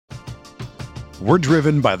We're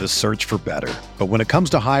driven by the search for better. But when it comes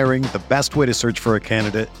to hiring, the best way to search for a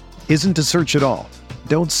candidate isn't to search at all.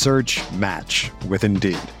 Don't search, match with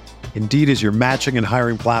Indeed. Indeed is your matching and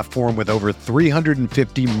hiring platform with over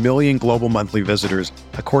 350 million global monthly visitors,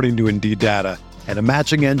 according to Indeed data, and a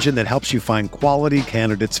matching engine that helps you find quality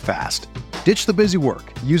candidates fast. Ditch the busy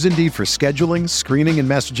work. Use Indeed for scheduling, screening, and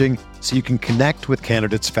messaging so you can connect with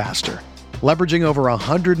candidates faster. Leveraging over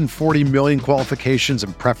 140 million qualifications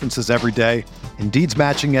and preferences every day, Indeed's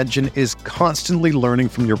matching engine is constantly learning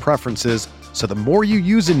from your preferences, so the more you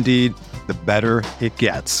use Indeed, the better it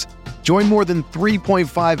gets. Join more than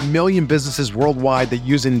 3.5 million businesses worldwide that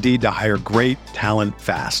use Indeed to hire great talent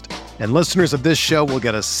fast. And listeners of this show will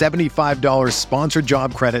get a $75 sponsored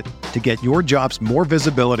job credit to get your jobs more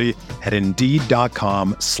visibility at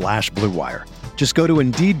Indeed.com/Blue Wire. Just go to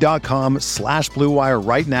Indeed.com/Blue Wire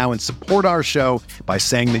right now and support our show by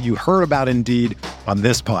saying that you heard about Indeed on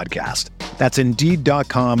this podcast. That's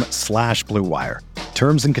Indeed.com/Blue Wire.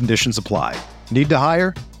 Terms and conditions apply. Need to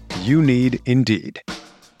hire? You need Indeed.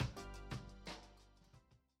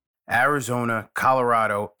 Arizona,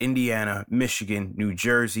 Colorado, Indiana, Michigan, New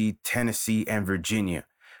Jersey, Tennessee, and Virginia.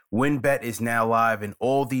 WynnBET is now live in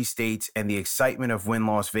all these states, and the excitement of Wynn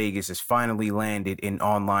Las Vegas has finally landed in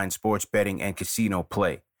online sports betting and casino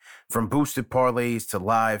play. From boosted parlays to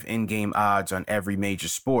live in-game odds on every major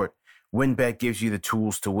sport, WynnBET gives you the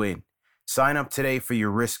tools to win. Sign up today for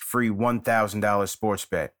your risk-free $1,000 sports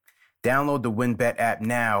bet. Download the WynnBET app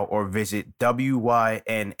now or visit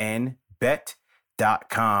wynnbet.com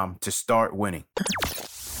to start winning.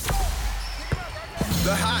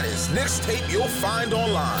 The hottest Knicks tape you'll find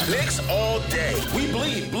online. Knicks all day. We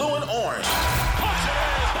bleed blue and orange.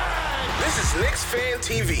 This is Knicks Fan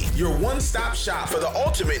TV, your one-stop shop for the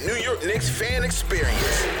ultimate New York Knicks fan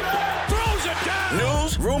experience. Throws it down.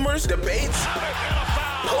 News, rumors, debates,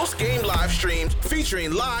 post-game live streams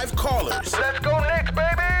featuring live callers. Let's go Knicks,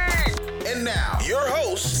 baby! And now, your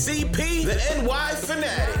host, CP, the NY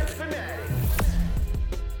Fanatic.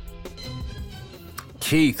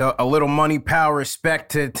 Keith, a little money, power,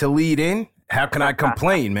 respect to lead in. How can I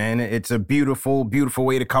complain, man? It's a beautiful, beautiful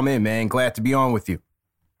way to come in, man. Glad to be on with you.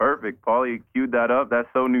 Perfect. Paulie queued that up. That's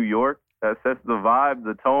so New York. That sets the vibe,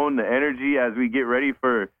 the tone, the energy as we get ready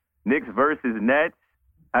for Knicks versus Nets.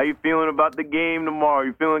 How you feeling about the game tomorrow?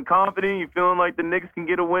 You feeling confident? You feeling like the Knicks can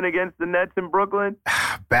get a win against the Nets in Brooklyn?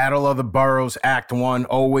 Battle of the Boroughs, Act 1.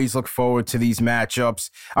 Always look forward to these matchups.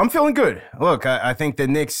 I'm feeling good. Look, I think the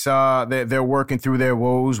Knicks, they're working through their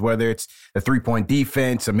woes, whether it's the three-point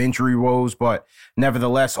defense, some injury woes, but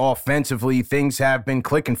nevertheless, offensively, things have been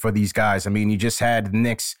clicking for these guys. I mean, you just had the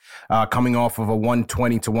Knicks coming off of a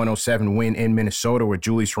 120-107 win in Minnesota where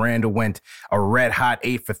Julius Randle went a red-hot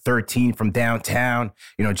 8 for 13 from downtown.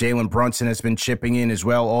 You know, Jalen Brunson has been chipping in as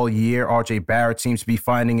well all year. R.J. Barrett seems to be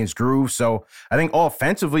finding his groove. So I think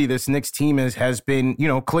offensively, this Knicks team has been,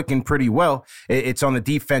 clicking pretty well. It's on the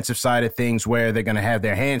defensive side of things where they're going to have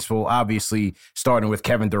their hands full, obviously, starting with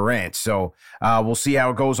Kevin Durant. So we'll see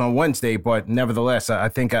how it goes on Wednesday. But nevertheless, I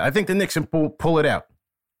think the Knicks can pull it out.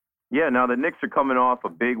 Yeah, now the Knicks are coming off a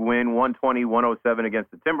big win, 120-107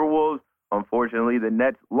 against the Timberwolves. Unfortunately, the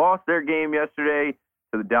Nets lost their game yesterday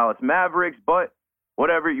to the Dallas Mavericks, but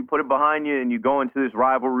whatever, you put it behind you and you go into this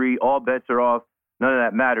rivalry, all bets are off. None of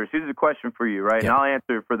that matters. Here's a question for you, right? Yeah. And I'll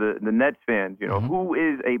answer for the Nets fans. Who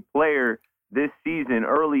is a player this season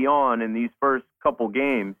early on in these first couple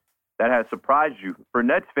games that has surprised you? For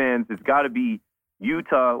Nets fans, it's got to be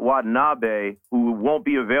Yuta Watanabe, who won't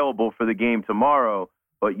be available for the game tomorrow.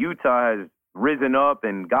 But Utah has risen up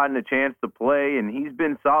and gotten a chance to play, and he's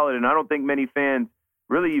been solid. And I don't think many fans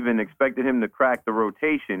really even expected him to crack the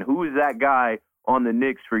rotation. Who is that guy on the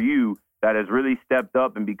Knicks for you that has really stepped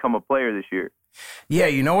up and become a player this year? Yeah,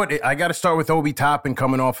 you know what? I got to start with Obi Toppin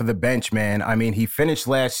coming off of the bench, man. I mean, he finished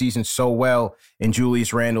last season so well in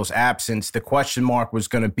Julius Randle's absence. The question mark was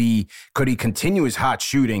going to be, could he continue his hot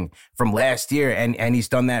shooting from last year? And he's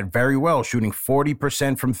done that very well, shooting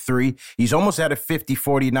 40% from three. He's almost at a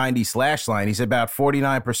 50-40-90 slash line. He's about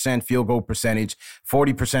 49% field goal percentage,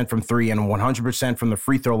 40% from three, and 100% from the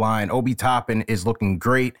free throw line. Obi Toppin is looking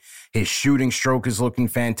great. His shooting stroke is looking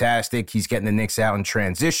fantastic. He's getting the Knicks out in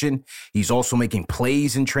transition. He's also making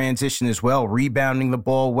plays in transition as well, rebounding the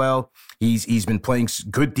ball well. He's been playing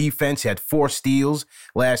good defense. He had 4 steals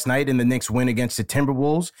last night in the Knicks win against the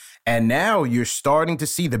Timberwolves. And now you're starting to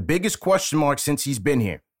see the biggest question mark since he's been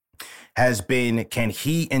here has been, can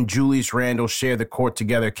he and Julius Randle share the court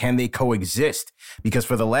together? Can they coexist? Because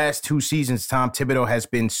for the last 2 seasons, Tom Thibodeau has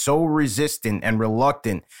been so resistant and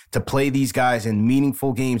reluctant to play these guys in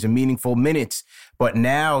meaningful games and meaningful minutes. But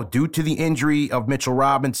now, due to the injury of Mitchell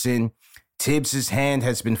Robinson, Tibbs' hand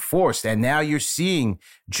has been forced. And now you're seeing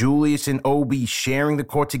Julius and Obi sharing the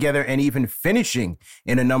court together and even finishing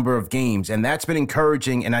in a number of games. And that's been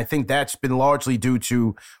encouraging. And I think that's been largely due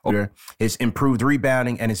to his improved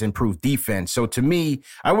rebounding and his improved defense. So to me,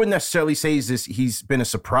 I wouldn't necessarily say he's been a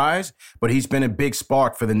surprise, but he's been a big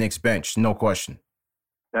spark for the Knicks bench. No question.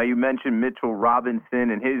 Now, you mentioned Mitchell Robinson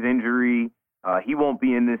and his injury. He won't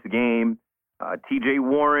be in this game. TJ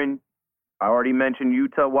Warren, I already mentioned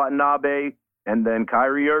Yuta Watanabe, and then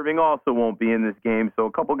Kyrie Irving also won't be in this game. So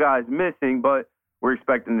a couple guys missing, but we're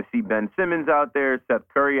expecting to see Ben Simmons out there, Seth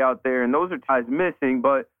Curry out there, and those are guys missing,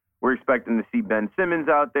 but we're expecting to see Ben Simmons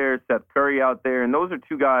out there, Seth Curry out there, and those are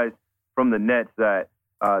two guys from the Nets that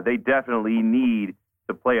they definitely need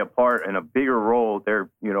to play a part and a bigger role. They're,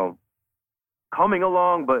 coming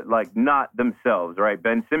along, but not themselves, right?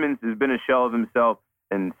 Ben Simmons has been a shell of himself,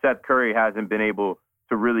 and Seth Curry hasn't been able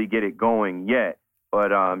to really get it going yet.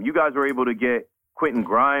 But you guys were able to get Quentin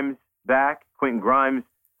Grimes back. Quentin Grimes,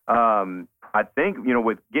 I think,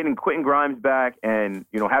 with getting Quentin Grimes back and,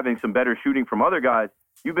 having some better shooting from other guys,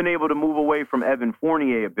 you've been able to move away from Evan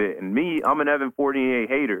Fournier a bit. And me, I'm an Evan Fournier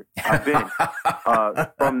hater. I've been.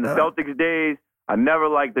 From the Celtics days, I never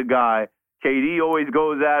liked the guy. KD always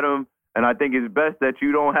goes at him. And I think it's best that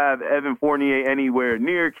you don't have Evan Fournier anywhere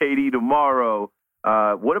near KD tomorrow.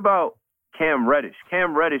 What about Cam Reddish?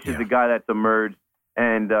 Cam Reddish is a guy that's emerged,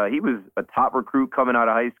 and he was a top recruit coming out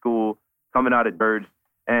of high school, coming out of Birds,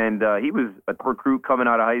 and he was a recruit coming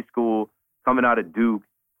out of high school, coming out of Duke,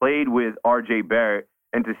 played with R.J. Barrett.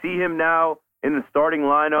 And to see him now in the starting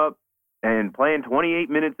lineup and playing 28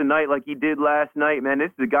 minutes a night like he did last night, man,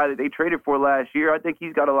 this is a guy that they traded for last year. I think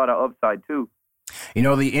he's got a lot of upside, too.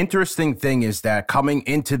 The interesting thing is that coming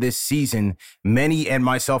into this season, many, and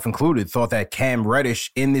myself included, thought that Cam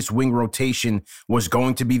Reddish in this wing rotation was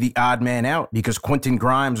going to be the odd man out because Quentin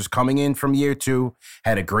Grimes was coming in from year 2,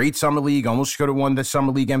 had a great summer league, almost could have won the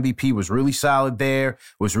summer league MVP, was really solid there,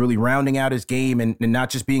 was really rounding out his game and not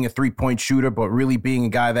just being a three-point shooter, but really being a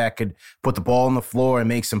guy that could put the ball on the floor and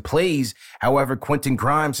make some plays. However, Quentin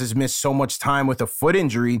Grimes has missed so much time with a foot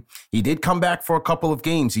injury. He did come back for a couple of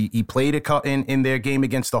games. He played in their game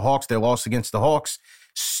against the Hawks, their loss against the Hawks,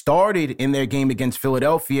 started in their game against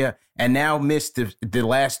Philadelphia, and now missed the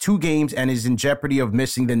last 2 games and is in jeopardy of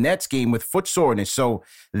missing the Nets game with foot soreness. So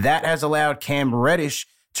that has allowed Cam Reddish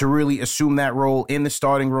to really assume that role in the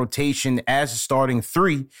starting rotation as a starting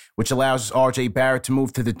 3, which allows R.J. Barrett to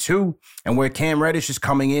move to the 2. And where Cam Reddish is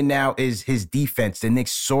coming in now is his defense. The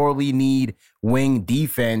Knicks sorely need wing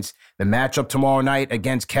defense. The matchup tomorrow night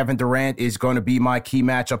against Kevin Durant is going to be my key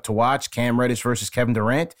matchup to watch, Cam Reddish versus Kevin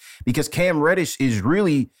Durant, because Cam Reddish is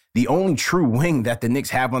really the only true wing that the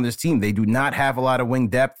Knicks have on this team. They do not have a lot of wing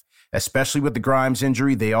depth, especially with the Grimes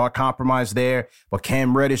injury. They are compromised there, but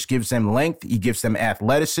Cam Reddish gives them length. He gives them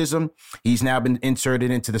athleticism. He's now been inserted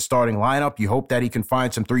into the starting lineup. You hope that he can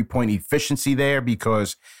find some three-point efficiency there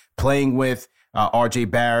because playing with R.J.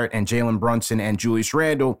 Barrett and Jalen Brunson and Julius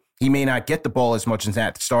Randle, he may not get the ball as much as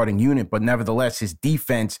that starting unit, but nevertheless, his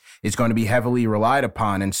defense is going to be heavily relied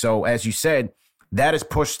upon. And so, as you said, that has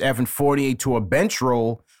pushed Evan Fournier to a bench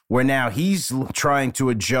role where now he's trying to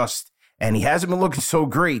adjust, and he hasn't been looking so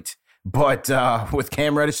great. But with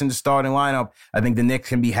Cam Reddish in the starting lineup, I think the Knicks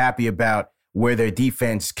can be happy about where their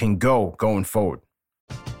defense can go going forward.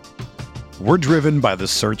 We're driven by the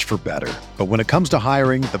search for better. But when it comes to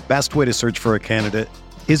hiring, the best way to search for a candidate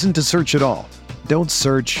isn't to search at all. Don't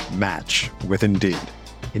search, match with Indeed.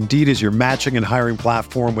 Indeed is your matching and hiring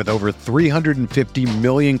platform with over 350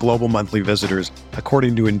 million global monthly visitors,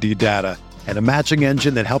 according to Indeed data, and a matching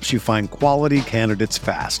engine that helps you find quality candidates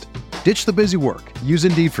fast. Ditch the busy work. Use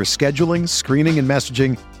Indeed for scheduling, screening, and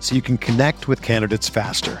messaging so you can connect with candidates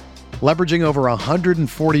faster. Leveraging over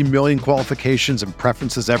 140 million qualifications and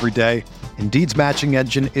preferences every day, Indeed's matching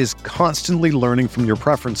engine is constantly learning from your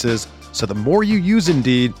preferences, so the more you use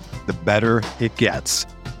Indeed, the better it gets.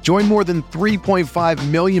 Join more than 3.5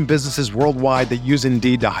 million businesses worldwide that use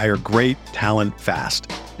Indeed to hire great talent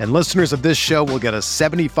fast. And listeners of this show will get a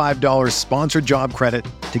 $75 sponsored job credit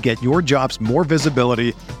to get your jobs more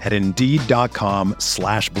visibility at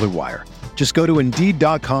Indeed.com/Blue Wire. Just go to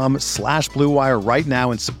Indeed.com/Blue Wire right now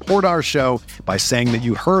and support our show by saying that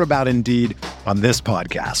you heard about Indeed on this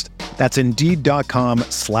podcast. That's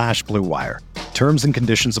Indeed.com/Blue Wire. Terms and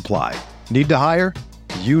conditions apply. Need to hire?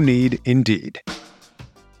 You need Indeed.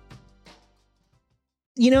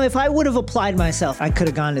 If I would have applied myself, I could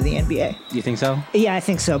have gone to the NBA. You think so? Yeah, I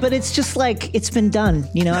think so. But it's just it's been done.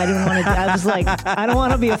 I didn't want to, I was like, I don't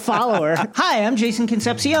want to be a follower. Hi, I'm Jason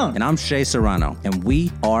Concepcion. And I'm Shea Serrano. And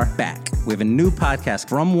we are back. We have a new podcast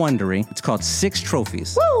from Wondery. It's called Six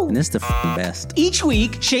Trophies. Woo! And it's the best. Each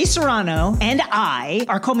week, Shea Serrano and I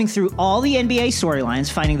are combing through all the NBA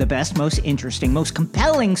storylines, finding the best, most interesting, most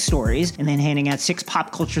compelling stories, and then handing out 6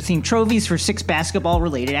 pop culture-themed trophies for 6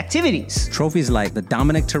 basketball-related activities. Trophies like the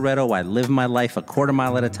Dominic Toretto I Live My Life a Quarter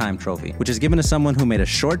Mile at a Time trophy, which is given to someone who made a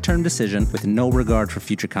short-term decision with no regard for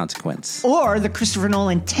future consequence. Or the Christopher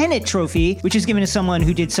Nolan Tenet trophy, which is given to someone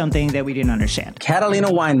who did something that we didn't understand.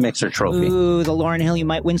 Catalina Wine Mixer trophy. Ooh, the Lauryn Hill, you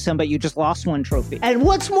might win some, but you just lost one trophy. And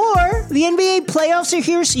what's more, the NBA playoffs are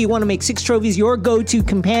here, so you want to make Six Trophies your go-to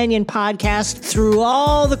companion podcast through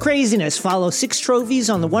all the craziness. Follow Six Trophies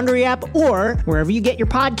on the Wondery app or wherever you get your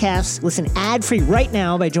podcasts. Listen ad-free right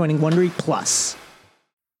now by joining Wondery Plus.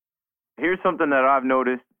 Here's something that I've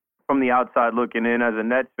noticed from the outside looking in as a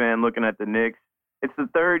Nets fan looking at the Knicks. It's the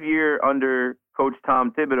 3rd year under Coach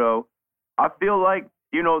Tom Thibodeau. I feel like,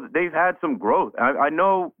 you know, they've had some growth. I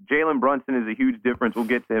know Jalen Brunson is a huge difference. We'll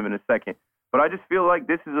get to him in a second. But I just feel like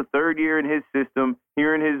this is the 3rd year in his system,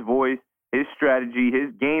 hearing his voice, his strategy,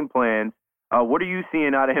 his game plans. What are you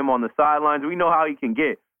seeing out of him on the sidelines? We know how he can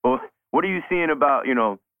get. But what are you seeing about, you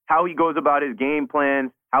know, how he goes about his game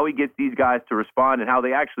plans, how he gets these guys to respond, and how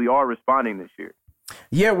they actually are responding this year?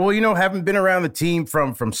 Yeah, well, you know, having been around the team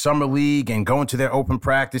from Summer League and going to their open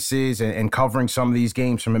practices and covering some of these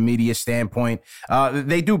games from a media standpoint,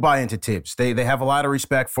 they do buy into Tibbs. They have a lot of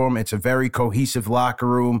respect for him. It's a very cohesive locker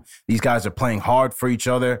room. These guys are playing hard for each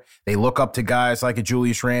other. They look up to guys like a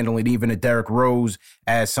Julius Randle and even a Derrick Rose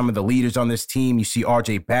as some of the leaders on this team. You see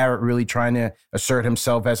R.J. Barrett really trying to assert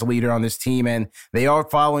himself as a leader on this team, and they are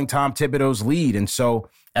following Tom Thibodeau's lead. And so,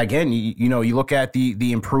 again, you know, you look at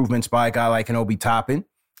the improvements by a guy like an Obi Toppin.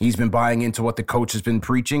 He's been buying into what the coach has been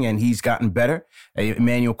preaching, and he's gotten better.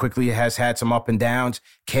 Emmanuel quickly has had some up and downs.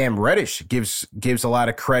 Cam Reddish gives a lot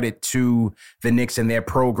of credit to the Knicks and their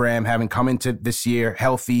program, having come into this year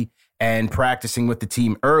healthy and practicing with the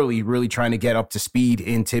team early, really trying to get up to speed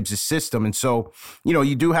in Tibbs' system. And so, you know,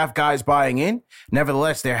 you do have guys buying in.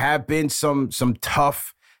 Nevertheless, there have been some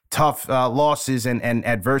tough losses and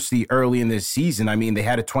adversity early in this season. I mean, they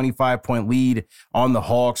had a 25-point lead on the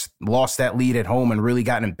Hawks, lost that lead at home, and really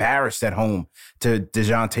got embarrassed at home to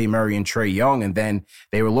DeJounte Murray and Trae Young. And then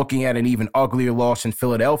they were looking at an even uglier loss in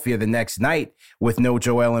Philadelphia the next night with no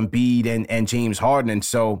Joel Embiid and James Harden. And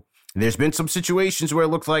so there's been some situations where it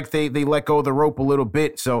looks like they let go of the rope a little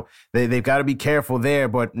bit. So they've got to be careful there.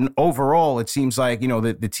 But overall, it seems like, you know,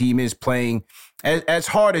 the team is playing as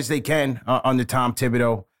hard as they can under Tom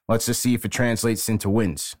Thibodeau. Let's just see if it translates into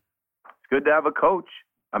wins. It's good to have a coach.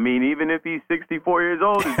 I mean, even if he's 64 years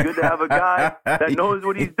old, it's good to have a guy that knows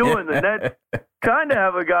what he's doing. The Nets kind of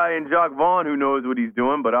have a guy in Jacques Vaughn who knows what he's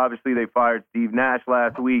doing, but obviously they fired Steve Nash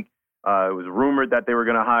last week. It was rumored that they were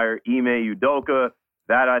going to hire Ime Udoka.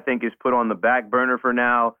 That, I think, is put on the back burner for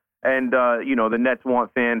now. And, you know, the Nets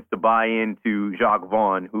want fans to buy into Jacques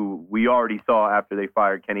Vaughn, who we already saw after they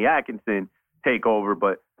fired Kenny Atkinson take over.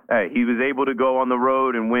 But, hey, he was able to go on the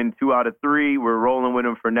road and win 2 out of 3. We're rolling with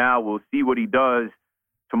him for now. We'll see what he does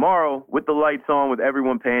tomorrow with the lights on, with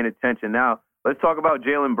everyone paying attention. Now, let's talk about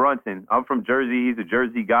Jalen Brunson. I'm from Jersey. He's a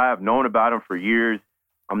Jersey guy. I've known about him for years.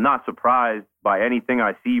 I'm not surprised by anything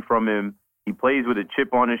I see from him. He plays with a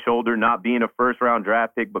chip on his shoulder, not being a first-round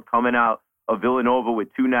draft pick, but coming out of Villanova with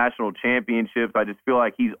 2 national championships. I just feel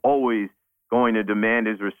like he's always going to demand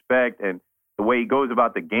his respect. And the way he goes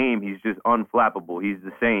about the game, he's just unflappable. He's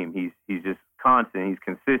the same. He's just constant. He's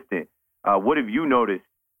consistent. What have you noticed?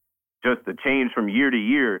 Just the change from year to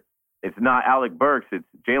year. It's not Alec Burks. It's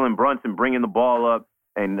Jalen Brunson bringing the ball up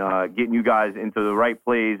and getting you guys into the right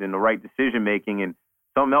plays and the right decision-making. And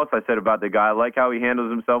something else I said about the guy, I like how he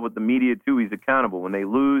handles himself with the media, too. He's accountable. When they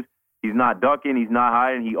lose, he's not ducking. He's not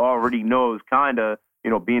hiding. He already knows, kind of,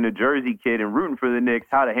 you know, being a Jersey kid and rooting for the Knicks,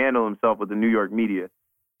 how to handle himself with the New York media.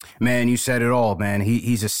 Man, you said it all, man.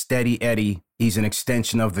 He's a steady Eddie. He's an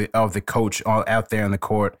extension of the coach out there on the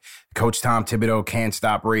court. Coach Tom Thibodeau can't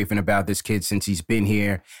stop raving about this kid since he's been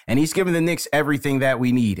here. And he's given the Knicks everything that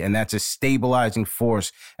we need, and that's a stabilizing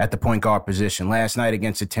force at the point guard position. Last night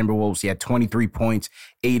against the Timberwolves, he had 23 points,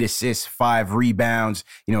 8 assists, 5 rebounds,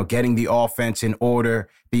 you know, getting the offense in order,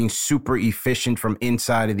 being super efficient from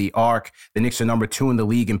inside of the arc. The Knicks are number 2 in the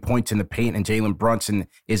league in points in the paint, and Jalen Brunson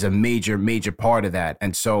is a major, major part of that.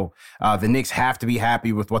 And so the Knicks have to be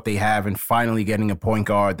happy with what they have and finally getting a point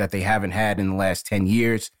guard that they haven't had in the last 10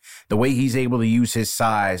 years. The way he's able to use his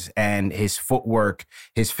size and his footwork,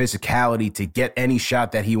 his physicality to get any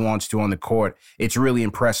shot that he wants to on the court, it's really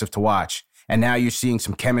impressive to watch. And now you're seeing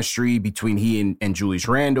some chemistry between he and Julius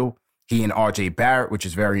Randle. He and RJ Barrett, which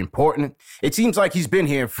is very important. It seems like he's been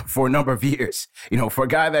here for a number of years. You know, for a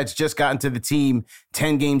guy that's just gotten to the team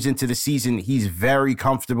 10 games into the season, he's very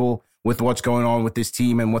comfortable with what's going on with this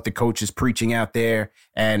team and what the coach is preaching out there.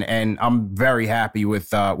 And I'm very happy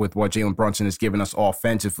with what Jalen Brunson has given us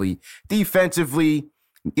offensively. Defensively,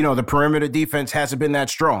 you know, the perimeter defense hasn't been that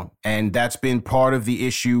strong. And that's been part of the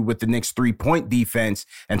issue with the Knicks' three-point defense.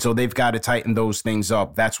 And so they've got to tighten those things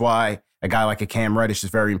up. That's why a guy like a Cam Reddish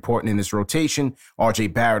is very important in this rotation.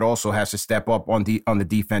 RJ Barrett also has to step up on the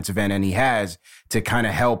defensive end, and he has, to kind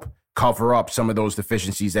of help cover up some of those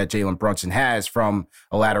deficiencies that Jalen Brunson has from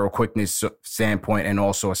a lateral quickness standpoint and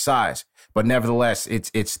also a size. But nevertheless,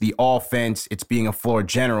 it's the offense, it's being a floor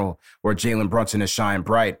general where Jalen Brunson has shined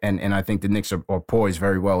bright, and I think the Knicks are poised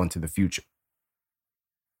very well into the future.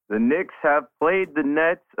 The Knicks have played the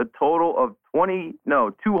Nets a total of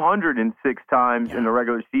 206 times in the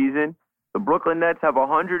regular season. The Brooklyn Nets have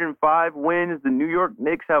 105 wins. The New York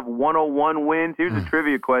Knicks have 101 wins. Here's a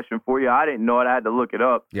trivia question for you. I didn't know it. I had to look it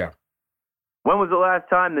up. Yeah. When was the last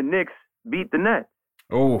time the Knicks beat the Nets?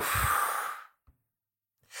 Oh.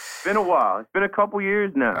 It's been a while. It's been a couple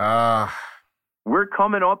years now. We're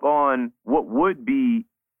coming up on what would be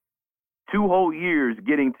 2 whole years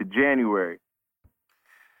getting to January.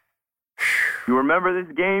 You remember this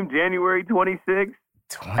game, January 26th?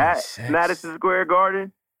 At Madison Square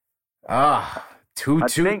Garden? 2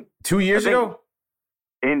 years ago?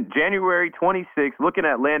 In January 26th, looking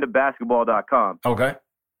at landofbasketball.com. Okay.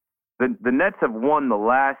 The Nets have won the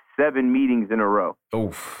last 7 meetings in a row.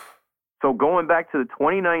 Oof. So going back to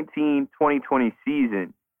the 2019-2020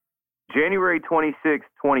 season, January 26,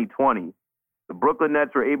 2020, the Brooklyn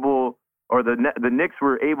Nets were able, or the Knicks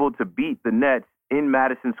were able to beat the Nets in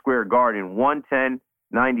Madison Square Garden, 110-97.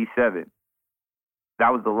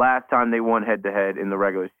 That was the last time they won head-to-head in the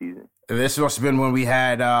regular season. This must have been when we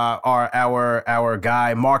had our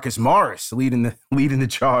guy Marcus Morris leading the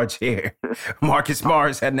charge here. Marcus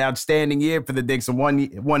Morris had an outstanding year for the Knicks, a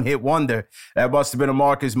one-hit wonder. That must have been a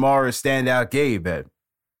Marcus Morris standout game, man.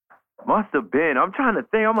 Must have been. I'm trying to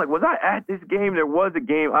think. I'm like, was I at this game? There was a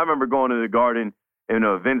game. I remember going to the Garden in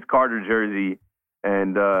a Vince Carter jersey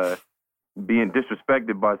and being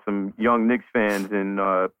disrespected by some young Knicks fans in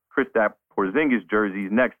Kristaps Porzingis jerseys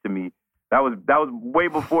next to me. That was way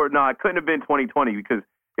before. No, it couldn't have been 2020 because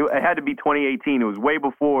it had to be 2018. It was way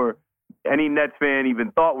before any Nets fan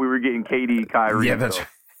even thought we were getting KD, Kyrie. Yeah, that's so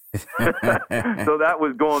that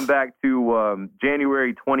was going back to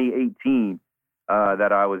January 2018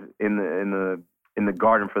 that I was in the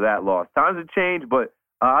Garden for that loss. Times have changed, but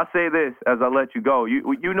I'll say this as I let you go.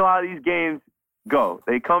 You know how these games go.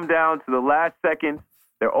 They come down to the last second.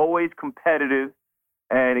 They're always competitive.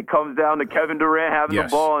 And it comes down to Kevin Durant having the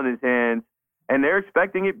ball in his hands, and they're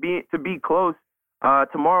expecting it to be close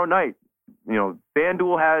tomorrow night. You know,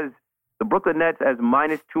 FanDuel has the Brooklyn Nets as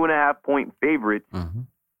 -2.5-point favorites. Mm-hmm.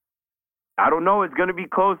 I don't know. It's going to be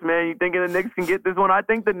close, man. You thinking the Knicks can get this one? I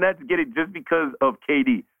think the Nets get it just because of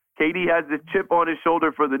KD. KD has this chip on his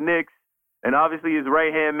shoulder for the Knicks, and obviously his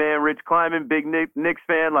right-hand man, Rich Kleiman, big Knicks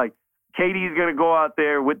fan, like, KD's going to go out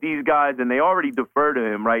there with these guys, and they already defer to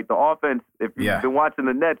him, right? The offense, if you've been watching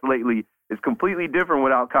the Nets lately, is completely different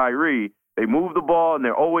without Kyrie. They move the ball, and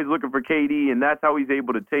they're always looking for KD, and that's how he's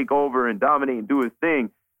able to take over and dominate and do his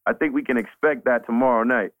thing. I think we can expect that tomorrow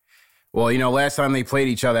night. Well, you know, last time they played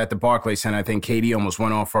each other at the Barclays Center, I think KD almost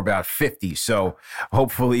went off for about 50. So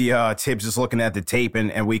hopefully Tibbs is looking at the tape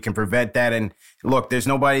and we can prevent that. And look, there's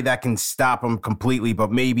nobody that can stop him completely,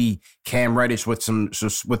 but maybe Cam Reddish with some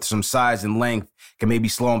size and length can maybe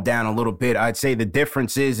slow him down a little bit. I'd say the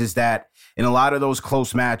difference is that in a lot of those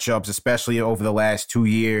close matchups, especially over the last 2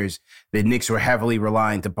 years, the Knicks were heavily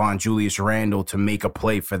reliant upon Julius Randle to make a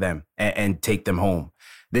play for them and take them home.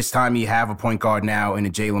 This time you have a point guard now in a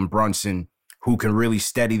Jalen Brunson who can really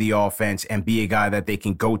steady the offense and be a guy that they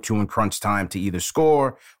can go to in crunch time to either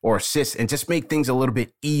score or assist and just make things a little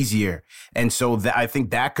bit easier. And so I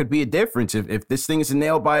think that could be a difference. If this thing is a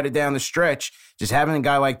nail-biter down the stretch, just having a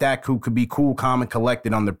guy like that who could be cool, calm, and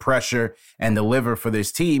collected under pressure and deliver for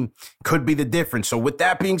this team could be the difference. So with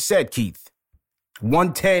that being said, Keith,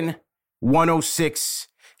 110-106,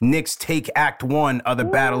 Knicks take Act 1 of the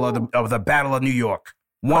Battle of New York.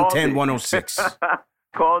 110-106.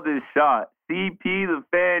 Called this shot. CP, the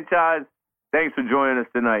Fanchise. Thanks for joining us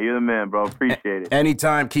tonight. You're the man, bro. Appreciate it.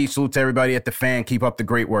 Anytime, Keith. Salute to everybody at the Fan. Keep up the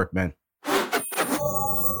great work, man.